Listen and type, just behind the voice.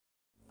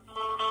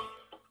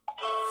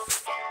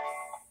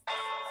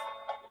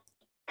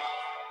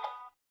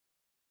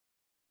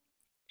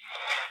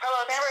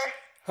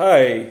Hi.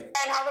 And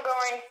how's it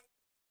going?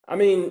 I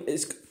mean,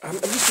 I'm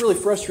just really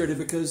frustrated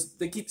because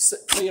they keep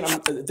saying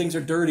things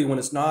are dirty when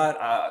it's not.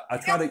 I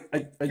try to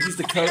I use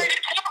the code.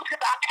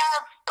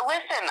 Because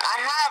listen, I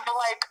have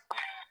like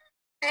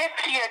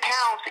 50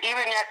 accounts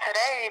even yet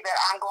today that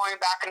I'm going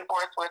back and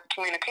forth with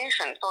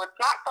communication. So it's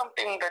not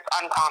something that's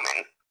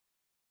uncommon.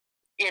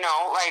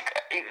 Like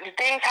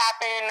things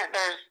happen.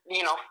 There's,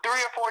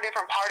 three or four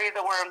different parties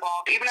that were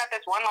involved. Even at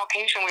this one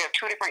location, we have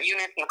two different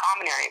units in the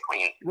common area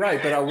clean. Right,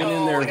 but I went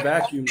in So there and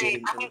vacuumed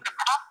it.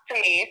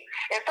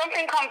 if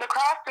something comes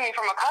across to me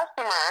from a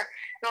customer,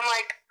 and I'm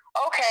like,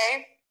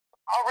 okay,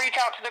 I'll reach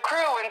out to the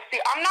crew and see.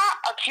 I'm not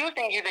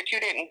accusing you that you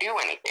didn't do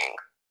anything.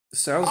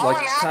 Sounds All like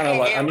I'm kind of asking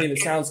like. I you mean, it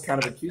is, sounds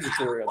kind of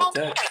accusatory on well,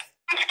 the text.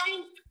 I'm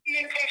telling you the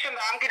communication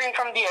that I'm getting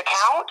from the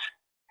account,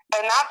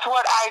 and that's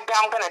what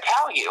I'm going to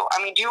tell you.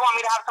 I mean, do you want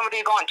me to have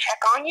somebody go and check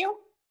on you?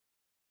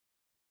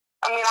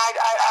 I mean,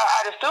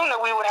 I'd assume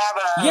that we would have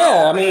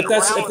Yeah, I mean, if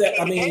realm of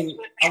I mean,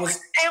 communication. I was.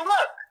 Hey,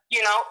 look,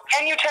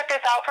 can you check this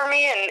out for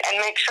me and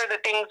make sure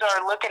that things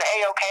are looking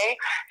A-okay?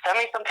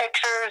 Send me some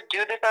pictures,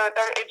 do this, and the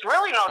third. It's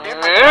really no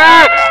different than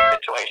that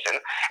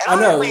situation. And I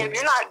know. honestly,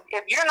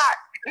 if you're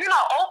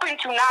not open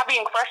to not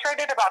being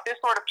frustrated about this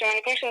sort of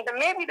communication, then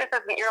maybe this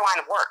isn't your line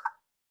of work.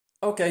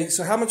 Okay,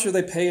 so how much are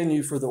they paying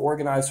you for the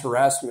organized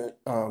harassment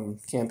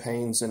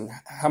campaigns, and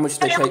how much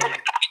they pay?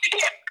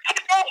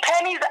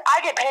 Pennies.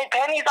 I get paid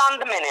pennies on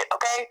the minute.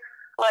 Okay,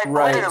 like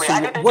Right. literally, So I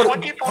do this what?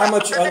 24 How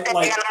much? hours a day,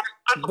 Like,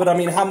 and but I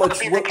mean, how much?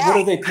 these What are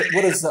accounts. they?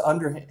 What is the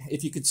under?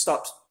 If you could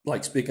stop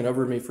like speaking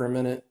over me for a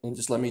minute and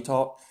just let me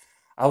talk.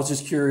 I was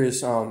just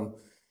curious,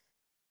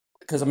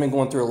 because I've been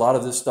going through a lot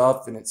of this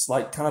stuff, and it's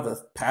like kind of a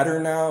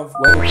pattern now of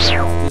whether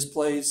this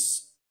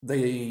place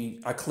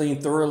I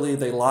clean thoroughly,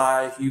 they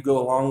lie, you go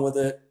along with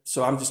it.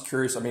 So I'm just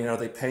curious. I mean, are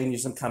they paying you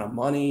some kind of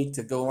money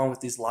to go along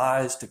with these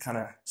lies to kind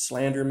of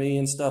slander me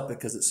and stuff?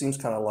 Because it seems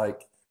kind of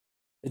like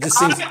it just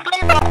seems. Honestly,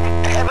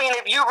 I mean,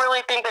 if you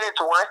really think that it's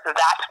worth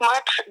that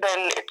much,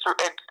 then it's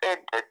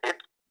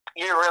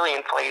you're really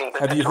inflating the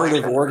Have you heard of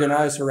situation.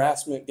 organized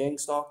harassment, gang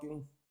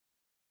stalking?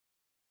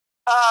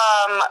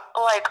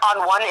 Like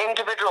on one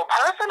individual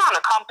person, on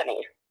a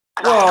company.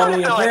 'Cause I Well, I kind of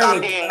mean, feel like I'm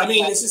apparently, being I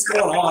mean, it's just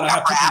going on.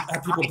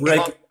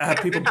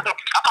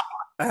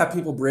 I have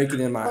people breaking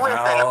in my Listen,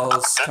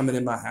 house, coming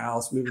in my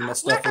house, moving my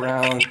stuff listen,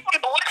 around.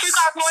 what you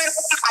got going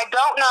on, I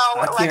don't know. I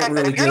Like can't I said,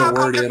 really if you're get a not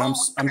word in.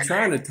 comfortable, I'm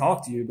trying to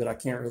talk to you, but I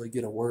can't really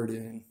get a word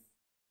in.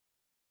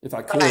 If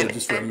I guys, could,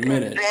 just for a this is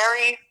minute.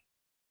 very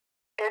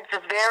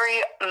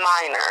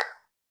minor.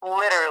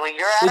 Literally,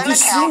 you're It at an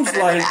just account seems that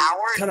is an like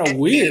hour kind and of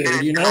 15 weird,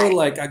 minutes away.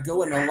 like I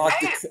go and unlock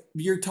Hey,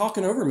 you're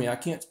talking over me. I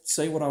can't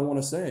say what I want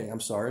to say. I'm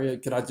sorry.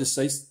 Could I just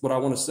say what I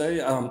want to say?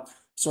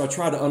 So I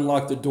tried to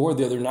unlock the door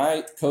the other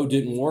night. The code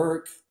didn't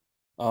work.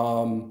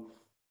 I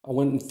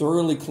went and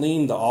thoroughly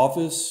cleaned the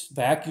office,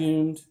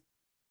 vacuumed,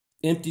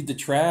 emptied the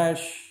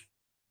trash,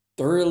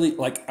 thoroughly.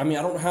 Like, I mean,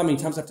 I don't know how many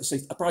times I have to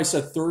say. I probably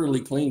said thoroughly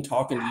clean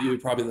talking to you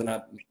probably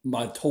than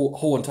my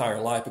whole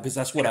entire life because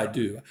that's what I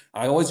do.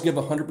 I always give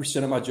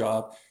 100% of my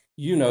job.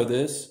 You know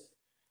this.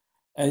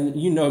 And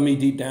you know me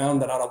deep down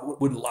that I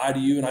wouldn't lie to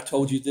you, and I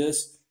told you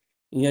this,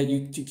 and yet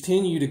you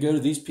continue to go to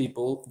these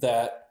people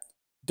that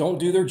don't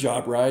do their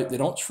job right. They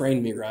don't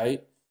train me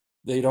right.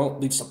 They don't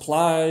leave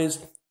supplies.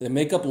 They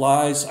make up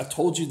lies. I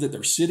told you that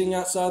they're sitting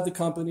outside the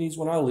companies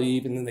when I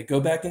leave, and then they go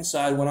back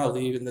inside when I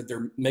leave, and that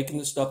they're making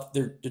the stuff,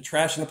 they're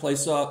trashing the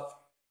place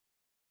up.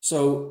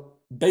 So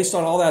based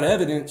on all that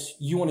evidence,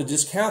 you want to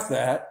discount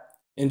that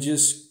and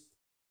just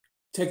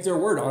take their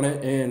word on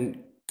it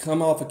and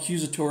come off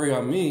accusatory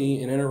on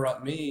me and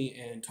interrupt me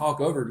and talk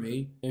over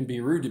me and be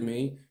rude to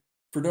me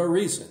for no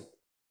reason.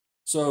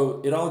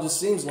 So it all just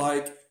seems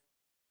like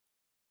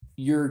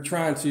you're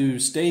trying to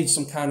stage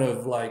some kind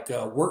of like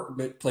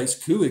workplace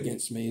coup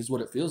against me, is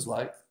what it feels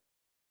like.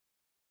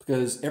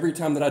 Because every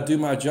time that I do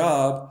my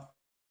job,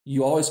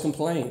 you always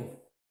complain.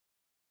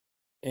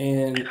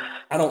 And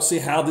I don't see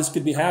how this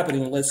could be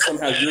happening unless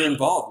somehow you're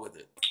involved with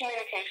it.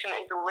 communication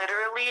is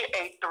literally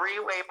a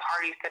three-way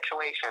party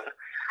situation.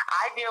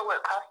 I deal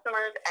with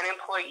customers and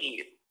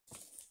employees.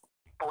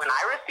 When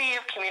I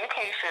receive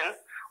communication,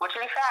 which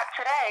in fact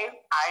today,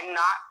 I'm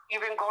not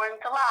even going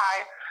to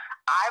lie,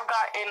 I've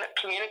gotten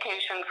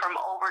communication from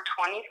over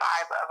 25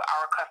 of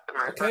our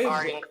customers Okay,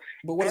 regarding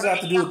but what does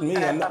that very have to do with me?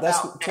 I'm not, that's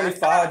about their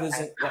 25 harassment.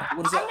 isn't,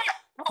 what does I'm that,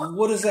 not,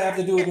 what does that have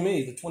to do with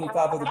me? The one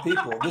 25 other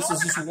people. This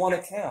is just one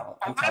account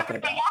I'm talking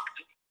of them about.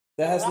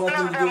 That has one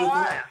nothing of to do them with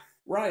me. was.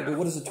 Right, but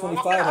what does the One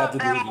 25 have of to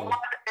do them with me?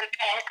 was and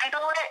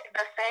handle it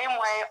the same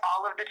way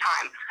all of the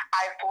time.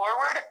 I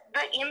forward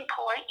the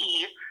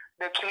employee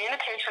the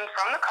communication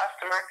from the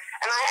customer,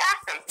 and I ask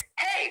them,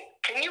 hey,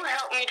 can you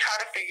help me try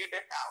to figure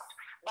this out?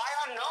 By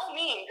on no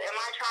means am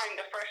I trying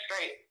to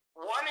frustrate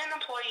one an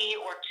employee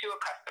or two a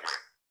customer.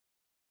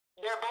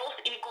 They're both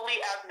equally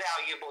as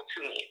valuable to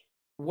me.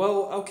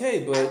 Well,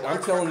 okay, but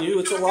I'm telling you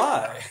it's a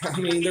lie. I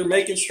mean, they're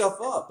making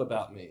stuff up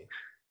about me.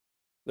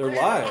 They're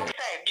lying.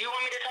 Do you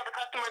want me to tell the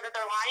customer that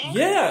they're lying?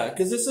 Yeah,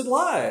 because it's a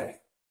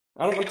lie.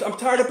 I'm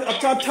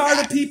tired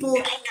of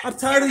people. I'm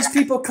tired of these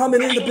people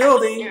coming in the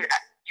building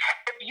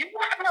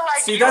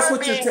like See, you're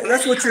being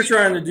that's what you're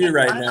trying to do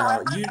right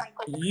now.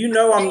 You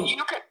know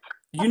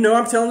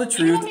I'm telling the you don't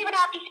truth. even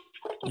have to.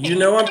 You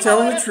know I'm can go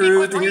telling the ahead and speak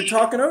with truth, and you're me.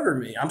 talking over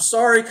me. I'm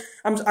sorry.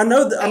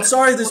 I'm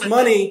sorry. This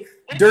money,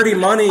 dirty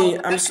money.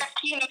 This 15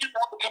 years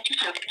old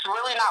education, it's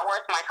really not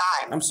worth my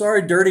time. I'm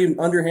sorry. Dirty,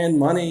 underhand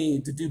money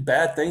to do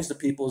bad things to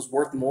people is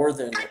worth more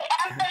than.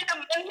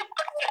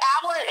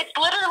 It's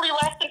literally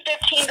less than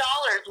 $15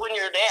 when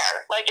you're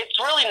there. Like, it's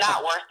really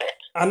not worth it.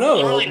 I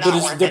know, really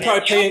but they're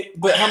probably paying.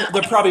 But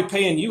they're probably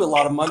paying you a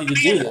lot of money to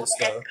do this,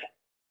 though.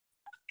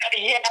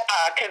 Yeah,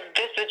 because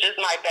this is just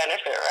my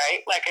benefit,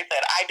 right? Like I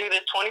said, I do this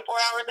 24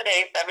 hours a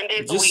day, 7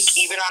 days a week,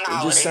 even on It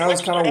holidays. just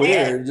sounds kind of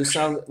weird. It just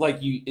sounds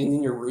like you, and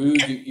then you're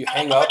rude. You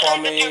hang up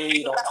on me.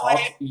 You don't talk.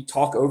 You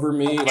talk over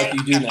me like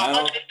you do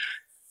now.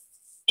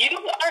 You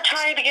are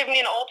trying to give me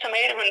an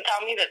ultimatum and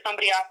tell me that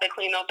somebody has to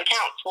clean those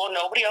accounts. Well,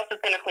 nobody else is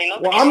going to clean those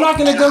accounts. Well, I'm not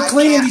going to go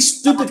cleaning these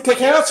stupid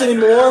accounts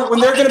anymore when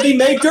they're going to be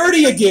made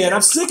dirty again.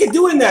 I'm sick of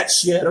doing that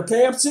shit,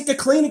 okay? I'm sick of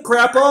cleaning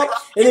crap up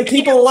and then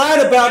people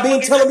lied about me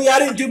and telling me I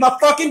didn't do my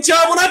fucking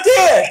job when I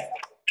did.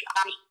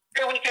 I'm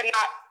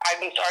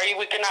sorry,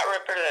 we cannot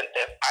represent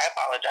this. I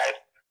apologize.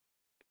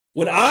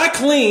 When I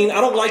clean,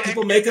 I don't like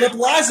people making up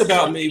lies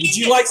about me. Would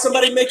you like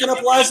somebody making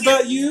up lies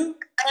about you?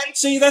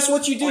 See, that's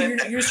what you do.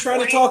 You're just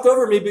trying to talk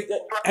over me. But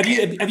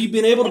have you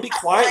been able to be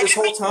quiet this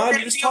whole time?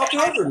 You're just talking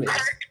over me.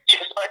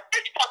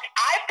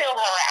 I feel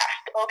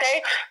harassed,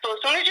 okay? So as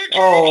soon as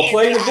you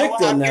play the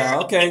victim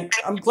now. Okay,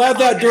 I'm glad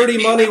that dirty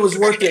money was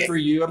worth it for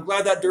you. I'm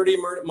glad that dirty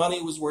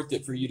money was worth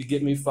it for you to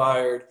get me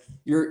fired.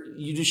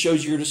 You just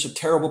shows you're just a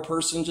terrible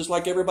person, just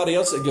like everybody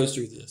else that goes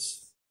through this.